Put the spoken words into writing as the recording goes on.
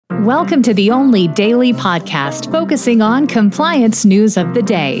Welcome to the only daily podcast focusing on compliance news of the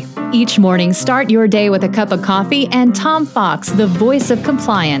day. Each morning, start your day with a cup of coffee and Tom Fox, the voice of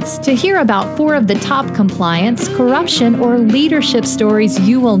compliance, to hear about 4 of the top compliance, corruption, or leadership stories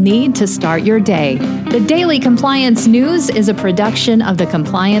you will need to start your day. The Daily Compliance News is a production of the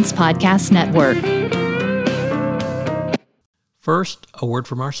Compliance Podcast Network. First, a word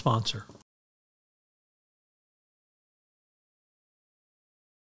from our sponsor.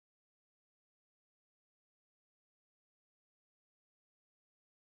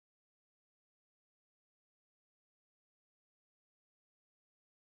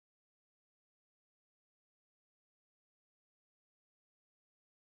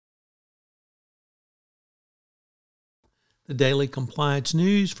 The Daily Compliance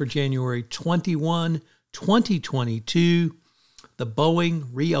News for January 21, 2022, the Boeing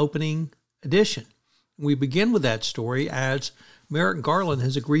reopening edition. We begin with that story as Merrick Garland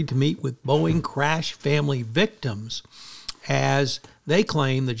has agreed to meet with Boeing crash family victims as they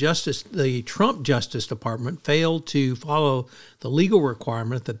claim the Trump Justice Department failed to follow the legal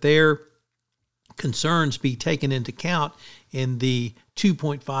requirement that their concerns be taken into account in the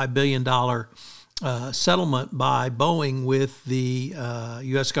 $2.5 billion settlement by Boeing with the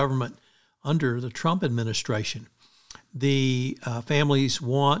U.S. government under the Trump administration. The families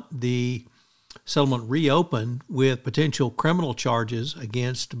want the settlement reopened with potential criminal charges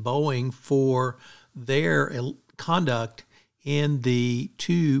against Boeing for their conduct in the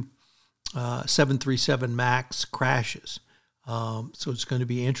 2 737 MAX crashes. So it's going to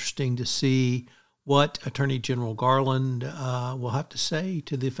be interesting to see what Attorney General Garland will have to say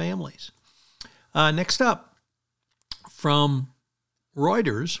to the families. Next up, from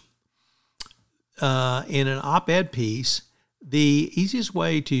Reuters, in an op-ed piece, the easiest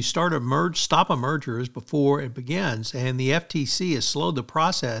way to stop a merger is before it begins, and the FTC has slowed the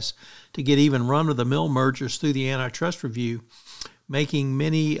process to get even run-of-the-mill mergers through the antitrust review, making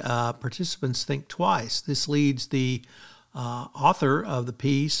many participants think twice. This leads the author of the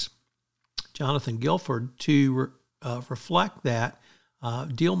piece, Jonathan Guilford, to reflect that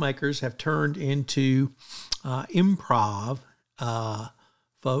deal makers have turned into improv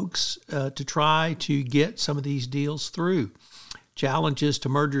folks to try to get some of these deals through. Challenges to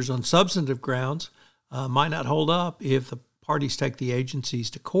mergers on substantive grounds might not hold up if the parties take the agencies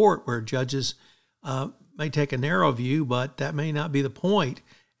to court, where judges may take a narrow view, but that may not be the point,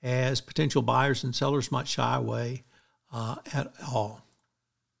 as potential buyers and sellers might shy away at all.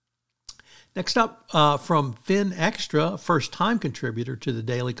 Next up, from FinExtra, first-time contributor to the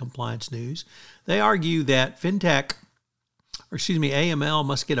Daily Compliance News, they argue that AML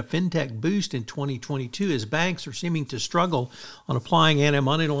must get a FinTech boost in 2022 as banks are seeming to struggle on applying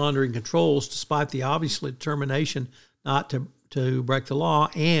anti-money laundering controls despite the obvious determination not to break the law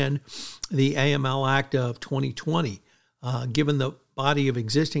and the AML Act of 2020. Given the body of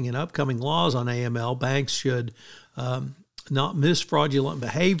existing and upcoming laws on AML, banks should not miss fraudulent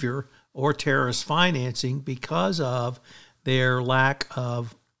behavior or terrorist financing because of their lack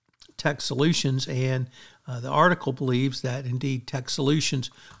of tech solutions. And the article believes that indeed tech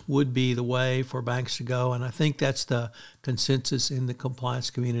solutions would be the way for banks to go. And I think that's the consensus in the compliance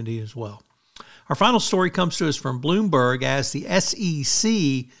community as well. Our final story comes to us from Bloomberg as the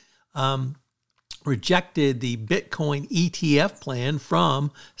SEC rejected the Bitcoin ETF plan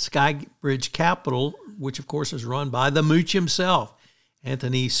from Skybridge Capital, which of course is run by the Mucci himself,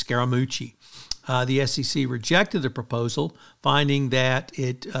 Anthony Scaramucci. The SEC rejected the proposal, finding that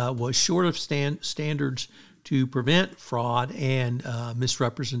it was short of standards to prevent fraud and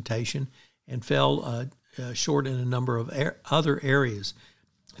misrepresentation, and fell short in a number of other areas.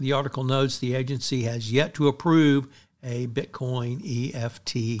 The article notes the agency has yet to approve a Bitcoin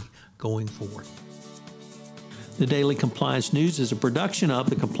EFT going forward. The Daily Compliance News is a production of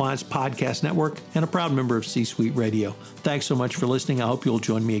the Compliance Podcast Network and a proud member of C-Suite Radio. Thanks so much for listening. I hope you'll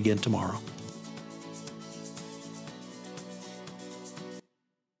join me again tomorrow.